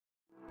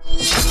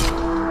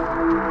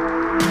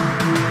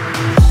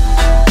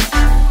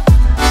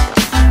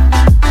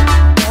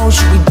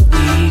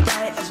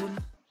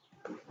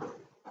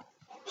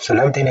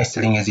ሰላም ጤና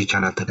ይስጥልኝ የዚህ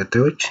ቻናል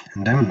ተከታዮች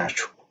እንደምን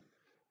ናችሁ?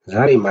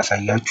 ዛሬ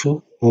ማሳያችሁ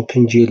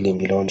OpenGL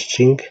የሚለውን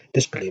string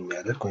ዲስፕሌይ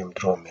የሚያደርግ ወይም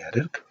ድሮ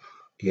የሚያደርግ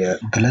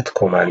የግለት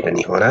ኮማንድን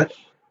ይሆናል።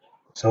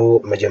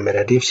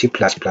 መጀመሪያ ዲቭ C++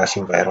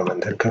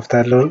 ኢንቫይሮንመንትን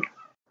ከፍታለሁ።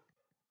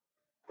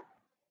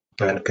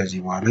 ከዚህ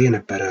በኋላ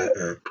የነበረ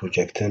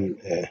ፕሮጀክትን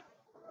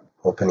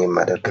ኦፕን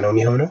የማደርግ ነው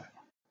የሚሆነው።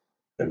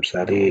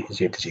 ለምሳሌ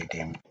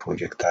ZZM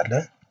ፕሮጀክት አለ።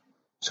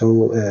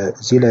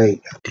 እዚህ ላይ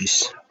አዲስ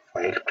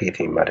ፋይል ክሬት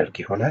የማደርግ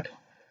ይሆናል።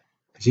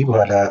 እዚህ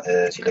በኋላ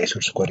እዚህ ላይ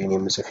ሶርስ ኮድን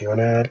የምጽፍ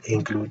ይሆናል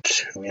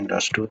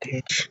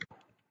glutWindows.h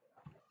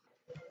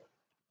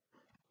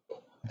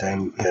then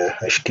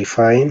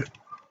hdefine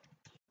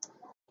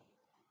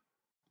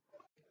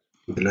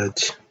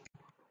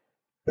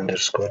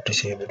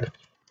glut_disable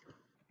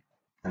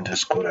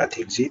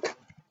 _@exit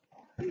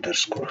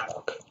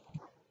 _hack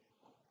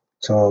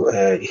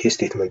ይሄ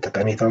ስቴትመንት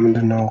ጠቀሜታው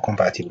ምንድነው?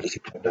 ኮምፓቲቢሊቲ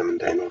ፕሮብለም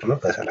እንዳይኖር ነው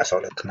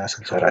በ32 እና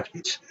 64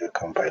 ቢት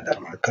ኮምፓይለር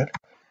መካከል።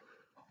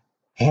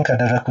 ይሄን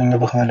ካደረኩኝ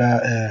በኋላ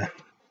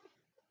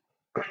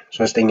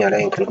ሶስተኛ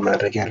ላይ ኢንክሉድ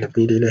ማድረግ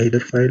ያለብኝ ሌላ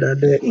ሄደር ፋይል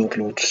አለ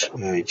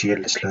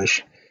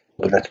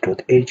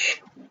include/glut.h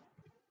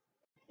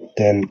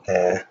then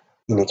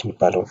init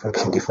የሚባለው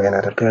ፈንክሽን ዲፋይን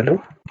አደርጋለሁ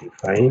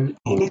define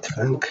init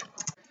func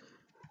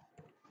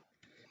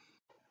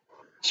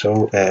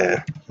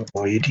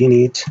void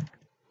init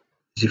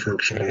እዚህ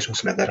ፈንክሽን ላይ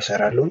ሶስት ነገር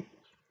እሰራለሁ።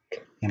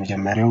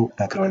 የመጀመሪያው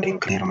ባክግራውንድን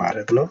ክሊር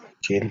ማድረግ ነው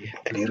gl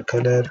clear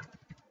color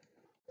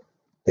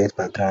let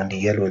background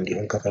yellow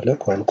እንዲሆን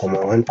ከፈለኩ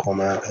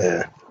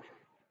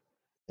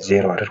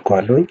 1,1,0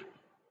 አድርጓለሁ።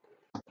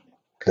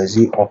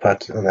 ስለዚህ ኦፓክ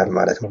ይሆናል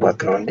ማለት ነው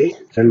ባክግራውንድ።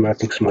 ዘን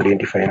ማትሪክስ ሞድን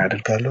ዲፋይን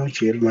አደርጋለሁ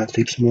gl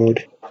matrix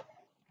mode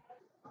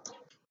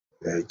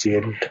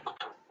gl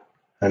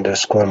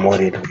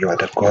 _model view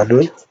አደርጋለሁ።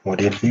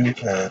 ሞዴል ቪው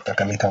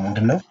ጠቀሜታው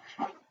ምንድነው?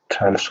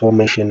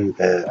 ትራንስፎርሜሽን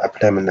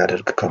አፕላይ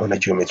የምናደርግ ከሆነ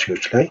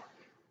ጂኦሜትሪዎች ላይ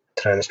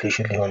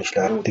ትራንስሌሽን ሊሆን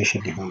ይችላል፣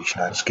 ሮቴሽን ሊሆን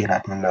ይችላል፣ ስኬል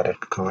አፕ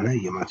የምናደርግ ከሆነ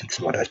የማትሪክስ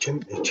ሞዳችን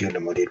gl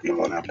ሞዴል ቪው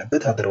መሆን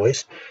አለበት። አዘርዋይስ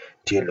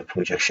gl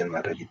ፕሮጀክሽን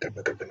ማድረግ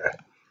ይጠበቅብናል።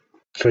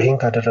 ይሄን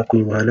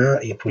ካደረኩኝ በኋላ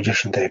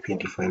የፕሮጀክሽን ታይፕን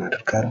ዲፋይን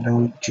አደርጋለሁ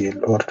gl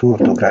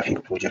ኦርቶግራፊክ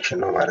ፕሮጀክሽን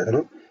ነው ማለት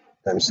ነው።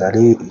 ለምሳሌ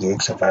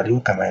የኤክስ ቫልዩ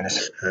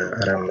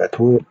ከ-400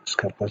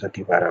 እስከ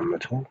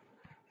 +400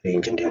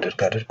 ሬንጅ እንዲያደርግ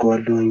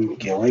አድርገዋለሁ።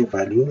 የዋይ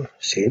ቫልዩ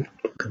ሴም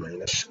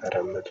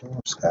ከ-400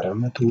 እስከ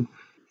 400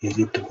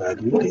 የዜድ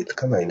ቫልዩ ሌት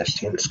ከ-10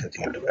 እስከ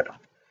 10 ልበለው።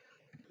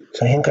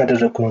 ይሄን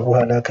ካደረኩኝ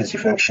በኋላ ከዚህ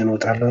ፈንክሽን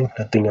ወጣለሁ።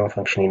 ሁለተኛው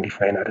ፈንክሽን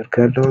ዲፋይን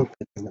አደርጋለሁ።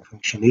 ሁለተኛው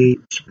ፈንክሽን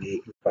ዲስፕሌይ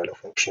የሚባለው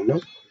ፈንክሽን ነው።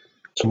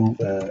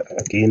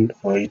 again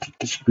void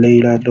display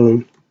ይላልው።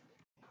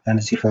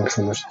 እዚህ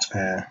ፈንክሽን ውስጥ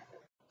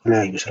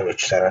የተለያዩ ስራዎች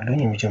እሰራለሁ።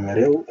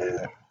 የመጀመሪያው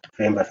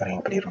ፍሬም በፍሬም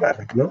ክሊር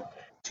ማድረግ ነው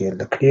gl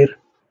clear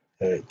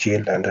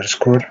gl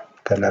underscore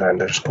color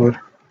underscore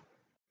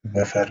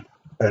buffer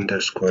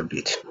underscore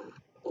bit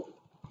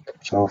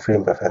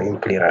ፍሬም በፍሬም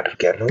ክሊር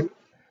አድርጋለሁ።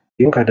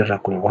 ይሄን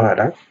ካደረኩኝ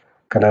በኋላ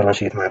ከለሩን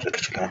ሴት ማድረግ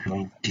እችላለሁ።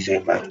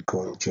 ዲዛይን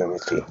ማድረግውን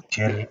ጂኦሜትሪ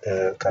gl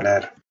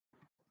color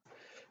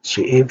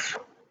cf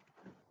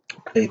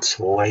ሌትስ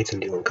ዋይት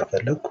እንዲሆን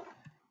ከፈለኩ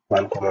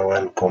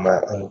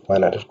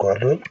 1,1,1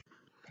 አድርገዋለሁ።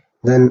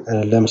 then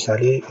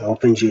ለምሳሌ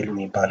OpenGL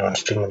የሚባለውን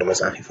string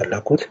ለመጻፍ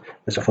የፈለኩት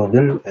ጽፎው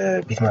ግን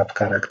ቢትማፕ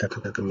ካራክተር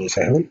ተጠቅሜ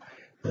ሳይሆን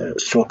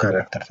stroke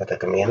character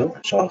ተጠቅሜ ነው።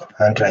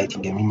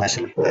 ሃንድራይቲንግ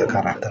የሚመስል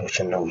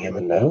ካራክተሮችን ነው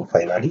የምናየው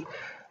ፋይናሊ።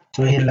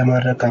 ይሄን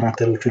ለማድረግ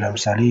ካራክተሮቹ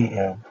ለምሳሌ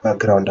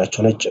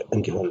ባክግራውንዳቸው ነጭ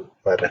እንዲሆን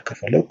ማድረግ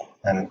ከፈለኩ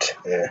አንድ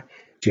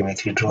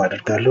ጂኦሜትሪ ድሮ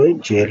አደርጋለሁ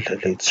gl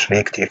ሌትስ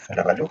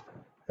ለባለው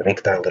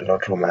ሬክታንግል ነው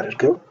ድሮ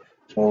ማድረገው።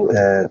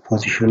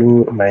 ፖዚሽኑ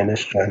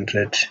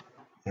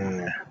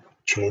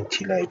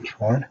 -220 ላይ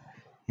ቢሆን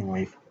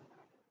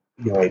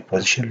የዋይ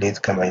ፖዚሽን ሌት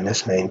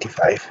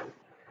ከ-95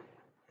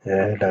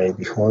 ላይ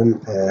ቢሆን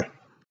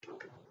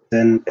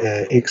then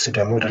x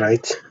ደግሞ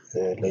ራይት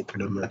ሌት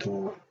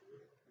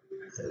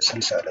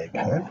 260 ላይ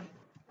ቢሆን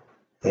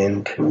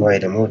and y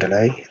ደግሞ ወደ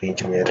ላይ ሬንጅ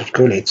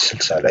የሚያደርገው ሌት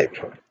 60 ላይ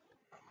ቢሆን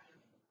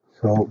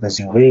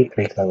በዚህ ወይ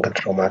ሬክታንግል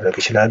ድሮ ማድረግ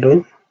ይችላልው።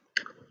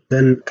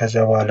 then ከዛ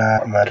በኋላ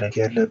ማድረግ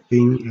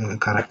ያለብኝ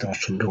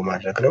ካራክተሮችን ድሮ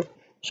ማድረግ ነው።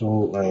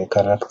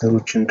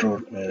 ካራክተሮችን ድሮ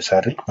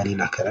ሳድርግ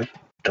በሌላ ከለር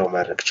ድሮ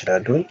ማድረግ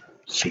ይችላልው።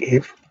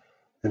 cf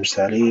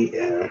ለምሳሌ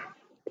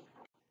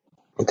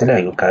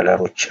የተለያዩ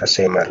ካለሮች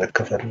አሳይ ማድረግ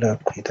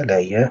ከፈለኩ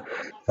የተለያየ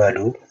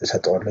ቫልዩ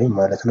እሰጠዋለሁ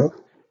ማለት ነው።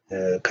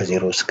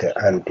 ከ0 እስከ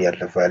 1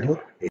 ያለ ቫልዩ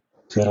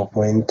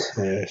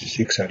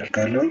 0.6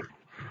 አደርጋለሁ።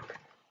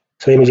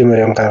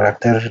 የመጀመሪያውን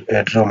ካራክተር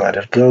ድሮ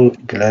ማድረገው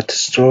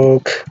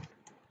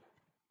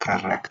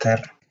glutStrokeCharacter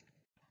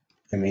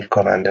የሚል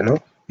ኮማንድ ነው።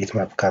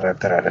 ቢትማፕ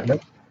ካራክተር አይደለም።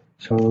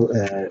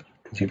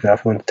 እዚህ ጋር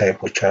ፎንት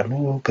ታይፖች አሉ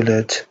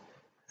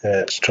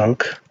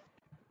glutStroke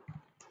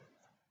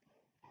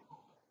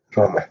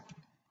ሮማን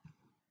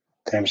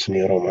ታይምስ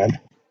ኒው ሮማን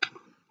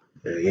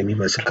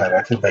የሚመስል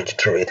ካራክተር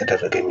በድሮ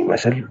የተደረገ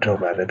የሚመስል ድሮ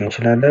ማድረግ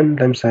እንችላለን።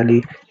 ለምሳሌ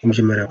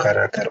የመጀመሪያው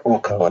ካራክተር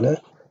ኦ ከሆነ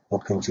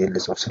OpenGL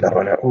ጽሁፍ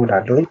ስለሆነ ኦ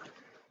ላለው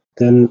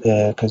ግን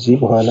ከዚህ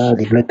በኋላ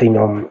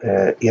ሁለተኛውም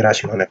የራሱ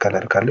የሆነ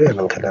ከለር ካለው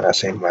ያንን ከለር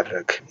አሳይን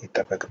ማድረግ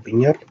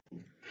ይጠበቅብኛል።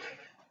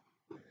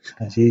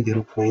 ስለዚህ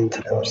 0.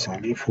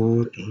 ለምሳሌ 4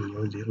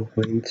 ይሄኛው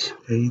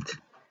 0.8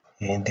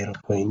 ይሄን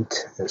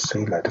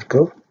 0.3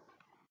 ላድርገው።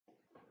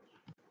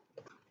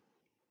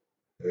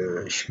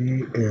 እሺ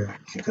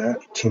እዚህ ጋር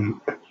እቺን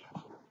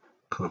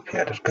ኮፒ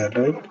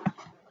አደርጋለሁ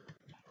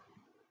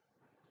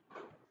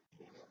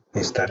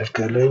ፔስት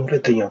አደርጋለሁ።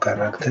 ሁለተኛው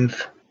ካራክተር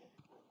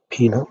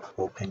ፒ ነው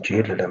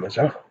OpenGL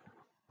ለመጻፍ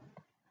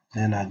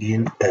then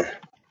again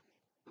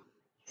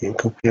ይሄን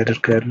ኮፒ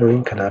አደርጋለሁ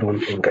ከለሩን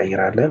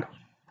እንቀይራለን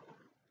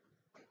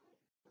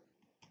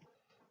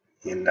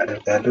ይሄን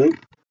እናደርጋለሁ።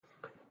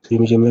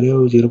 የመጀመሪያው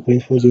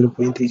 0.4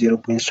 0.8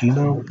 0.3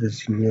 ነው።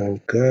 እዚህኛው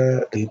ጋር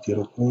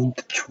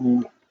 0.2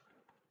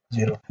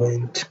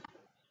 0.3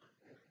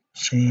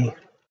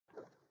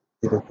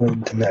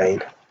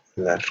 0.9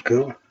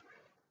 ላድርገው።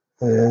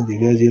 እዚህ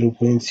ጋር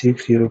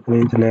 0.6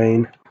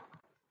 0.9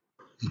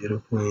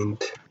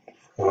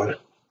 0.4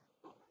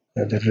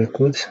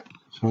 ያደረኩት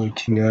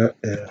ይችኛው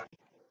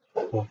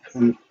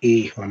ኦፕን ኤ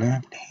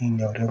ይሆናል።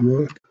 ይሄኛው ደግሞ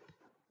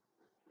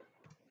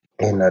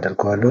ይሄን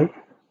አደርገዋለሁ።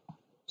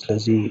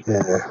 ስለዚህ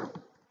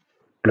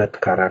ሁለት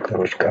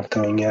ካራክተሮች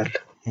ቀርተውኛል።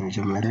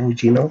 የመጀመሪያው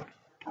ጂ ነው፣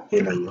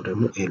 ሌላኛው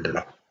ደግሞ ኤል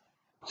ነው።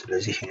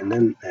 ስለዚህ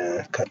ይሄንን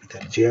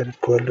ካፒታል ጂ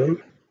አድርገዋለሁ፣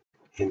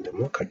 ይሄን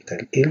ደግሞ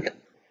ካፒታል ኤል።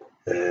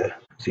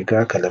 እዚህ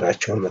ጋር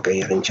ከለራቸውን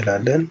መቀየር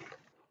እንችላለን።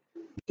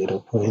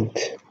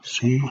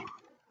 0.3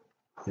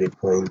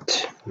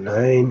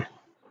 0.9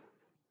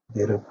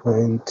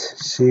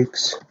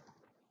 0.6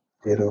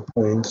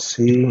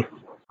 0.3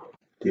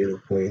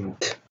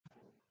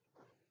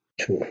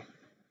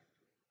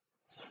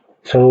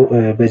 0.2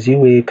 በዚህ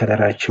ወይ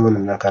ከለራቸውን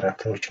እና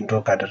ካራክተሮችን ድሮ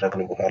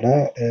ካደረግን በኋላ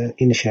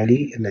ኢኒሺያሊ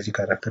እነዚህ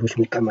ካራክተሮች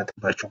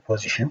የሚቀመጥባቸው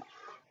ፖዚሽን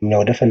እኛ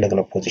ወደ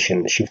ፈለግነው ፖዚሽን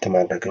ሺፍት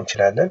ማድረግ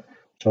እንችላለን።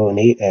 እኔ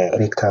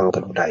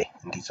ሬክታንግል ላይ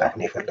እንዲጻፍ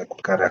ነው የፈለኩት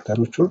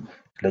ካራክተሮቹ።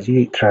 ስለዚህ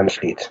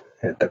ትራንስሌት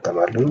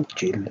እጠቀማለሁ።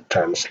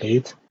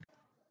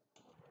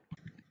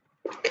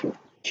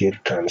 ጂል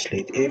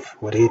ትራንስሌት ኤፍ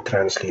ወደ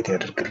ትራንስሌት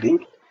ያደርግልኝ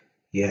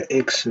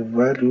የኤክስ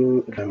ቫልዩ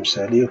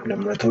ለምሳሌ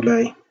 200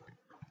 ላይ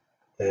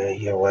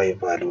የዋይ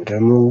ቫልዩ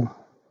ደግሞ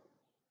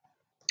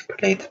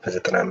ሌት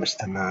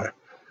በ95 እና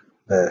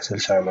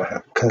በ60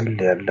 መካከል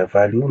ያለ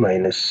ቫልዩ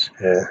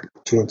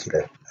 -20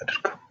 ላይ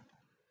አድርገው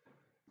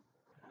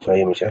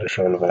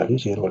የመጨረሻውን ቫልዩ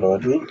 0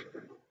 ለዋለኝ።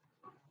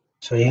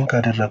 ይሄን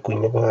ካደረኩኝ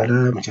በኋላ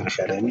መጨረሻ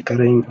ላይ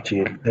የሚቀረኝ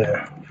ጂል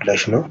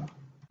ፍላሽ ነው።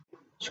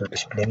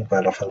 ዲስፕሌይ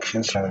የሚባለው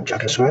ፈንክሽን ስራውን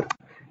ጨርሷል።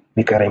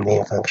 የሚቀረኝ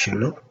ሜን ፈንክሽን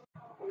ነው።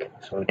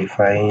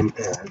 ዲፋይን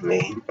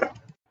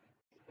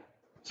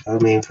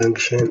ሜን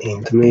ፈንክሽን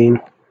ኢንት ሜን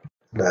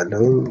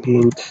ላለው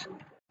ኢንት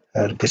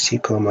argc,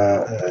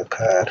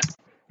 car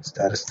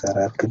star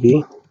argb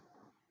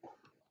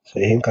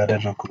ይሄን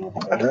ካደረኩ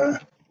በኋላ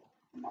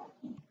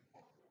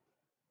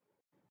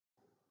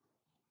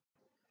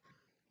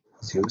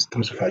እዚህ ውስጥ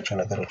ምጽፋቸው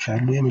ነገሮች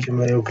አሉ።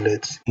 የመጀመሪያው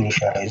ግለት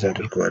ኢኒሻላይዝ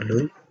አድርገዋለሁ።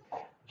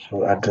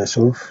 አድሬስ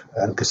ኦፍ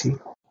argc,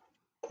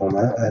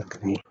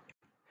 argb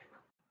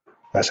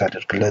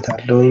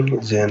አሳደርግለታለሁ።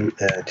 ዘን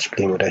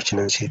ዲስፕሌይ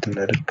ሞዳችንን ሴት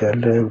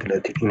እናደርጋለን።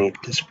 ግለት ኢኒት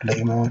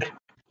ዲስፕሌይ ሞድ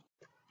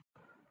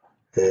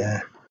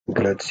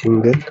ግለት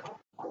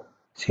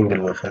ሲንግል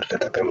በፈር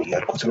ተጠቀም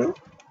እያልኩት ነው።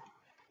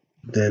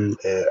 then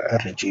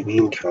RGB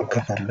እንዲሆን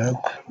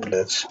ከፈለኩ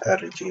ግለት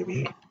RGB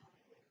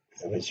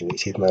በዚህ ወይ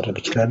ሴት ማድረግ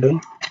እችላለሁ።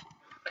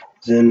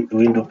 then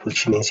ዊንዶው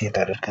ፖዚሽን ሴት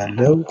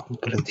አደርጋለሁ።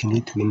 ግለት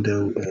ኢኒት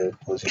ዊንዶው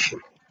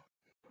ፖዚሽን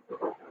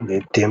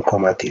ቴም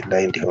ኮማቴ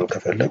ላይ እንዲሆን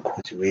ከፈለኩ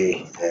እዚህ ወይ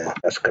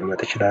ማስቀመጥ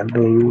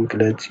እችላለሁ።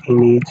 ግለት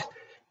ኢኒት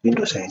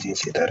ዊንዶው ሳይዝ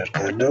ሴት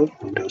አደርጋለሁ።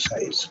 ዊንዶው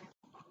ሳይዝ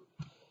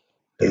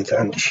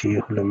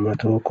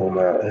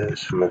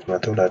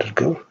 1200,800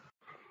 ላድርገው።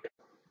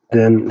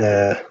 then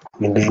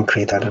ዊንዶውን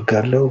ክሬት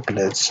አደርጋለሁ።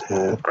 ግለት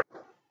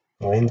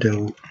ዊንዶው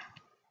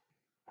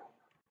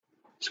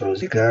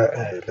እዚህ ጋር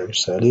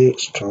ለምሳሌ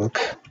ስትሮክ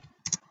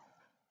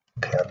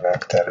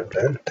ካራክተር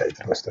ብለን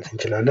ታይትል መስጠት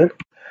እንችላለን።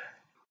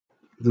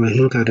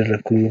 ይሄን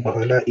ካደረኩኝ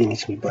በኋላ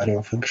ኢኒት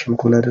የሚባለውን ፈንክሽን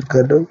ኮል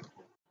አደርጋለሁ።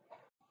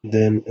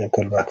 then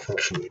callback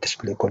function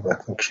display callback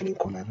function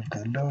ኮል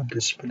አደርጋለሁ።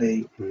 display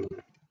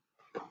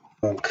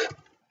func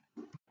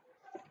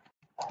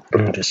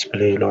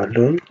display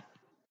ለዋለሁ።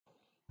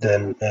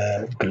 then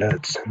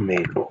glut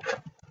main loop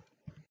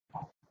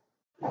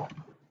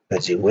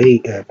በዚህ ወይ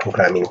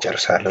ፕሮግራሚንግ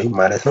ጨርሳለሁ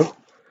ማለት ነው።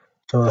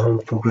 አሁን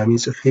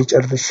ፕሮግራሚንግ ጽፌ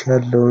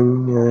ጨርሻለሁ።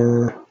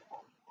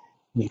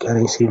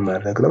 የሚቀረኝ ሴቭ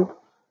ማድረግ ነው።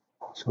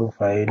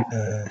 ፋይል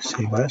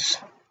ሴቭ አስ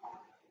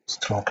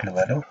ስትሮክ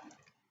ልበለው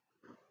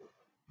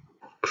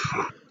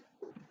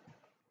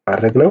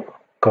ማድረግ ነው።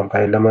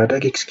 ኮምፓይል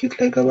ለማድረግ ኤክስኪዩት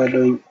ላይ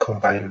ገባለሁ።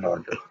 ኮምፓይል ነው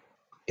አለ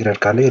ኢረር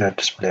ካለ ኢረር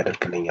ዲስፕሌይ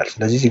ያደርግልኛል።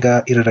 ስለዚህ እዚህ ጋር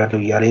ኢረር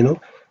አለው እያለኝ ነው።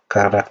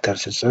 ካራክተር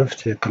ስጽፍ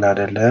ትክክል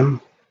አይደለም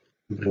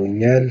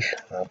ብሎኛል።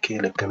 ኦኬ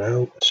ልክ ነው።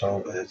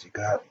 እዚህ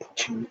ጋር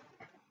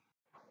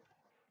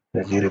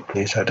እዚህ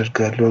ሪፕሌስ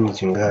አደርጋለሁ።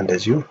 እዚህም ጋር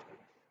እንደዚሁ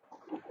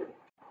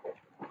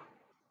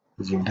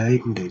እዚህም ላይ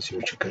እንደዚሁ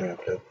ችግር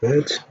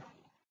አለበት።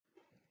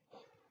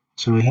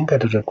 ይሄን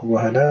ካደረኩ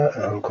በኋላ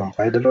አሁን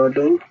ኮምፓይል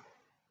እለዋለሁ።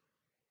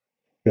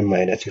 ምንም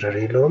አይነት ኢረር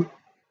የለውም።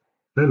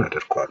 ምን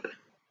አደርገዋለሁ?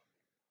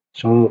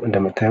 ሶ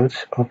እንደምታዩት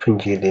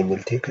OpenGL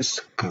የሚል ቴክስት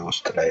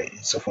ከውስጥ ላይ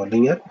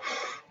ጽፎልኛል።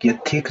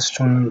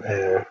 የቴክስቱን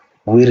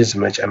ዊድዝ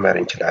መጨመር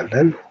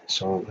እንችላለን። ሶ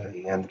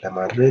ያን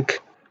ለማድረግ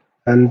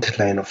አንድ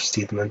ላይን ኦፍ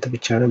ስቴትመንት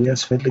ብቻ ነው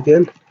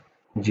የሚያስፈልገን።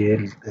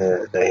 GL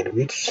ላይን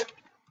ዊድዝ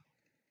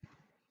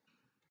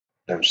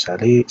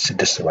ለምሳሌ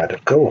 6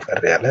 ባደርገው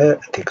ወፈር ያለ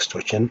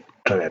ቴክስቶችን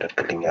ድሮ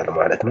ያደርግልኛል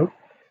ማለት ነው።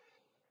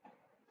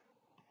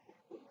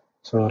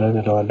 ሶ ረን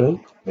እለዋለሁ።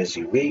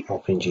 በዚህ ዌይ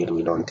OpenGL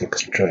የሚለውን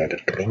ቴክስት ድሮ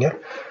ያደርግልኛል።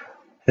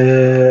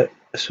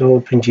 ሶ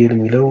OpenGL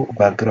የሚለው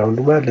ባክግራውንዱ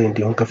ማለት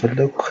እንዲሆን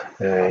ከፈለኩ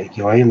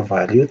የዋይን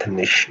ቫልዩ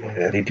ትንሽ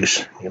ሪዲዩስ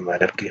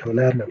የማደርግ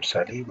ይሆናል።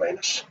 ለምሳሌ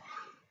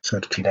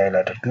 -30 ላይ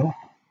ላድርገው።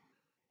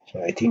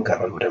 ሶ አይ ቲንክ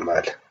አሁን ወደ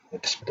መሃል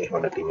ዲስፕሌይ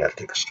ሆነልኛል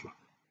ቴክስቱ።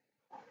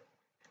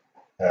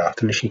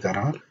 ትንሽ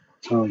ይቀራል።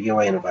 ሶ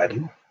የዋይን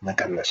ቫልዩ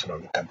መቀነስ ነው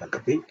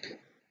የሚጠበቅብኝ።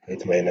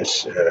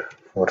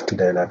 -40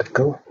 ላይ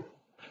ላድርገው።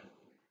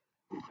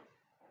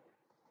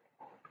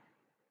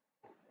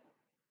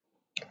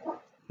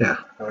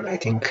 አሁን አይ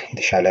ቲንክ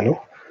የተሻለ ነው።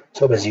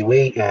 ሶ በዚህ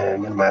ዌይ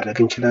ምን ማድረግ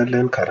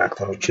እንችላለን?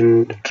 ካራክተሮችን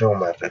ድሮው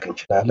ማድረግ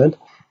እንችላለን።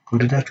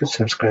 ከወደዳችሁት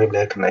ሰብስክራይብ፣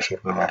 ላይክ እና ሼር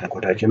በማድረግ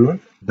ወዳጅን ነው።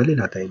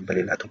 በሌላ ታይም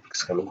በሌላ ቶፒክ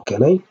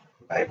እስከምንገናኝ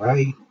ባይ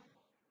ባይ።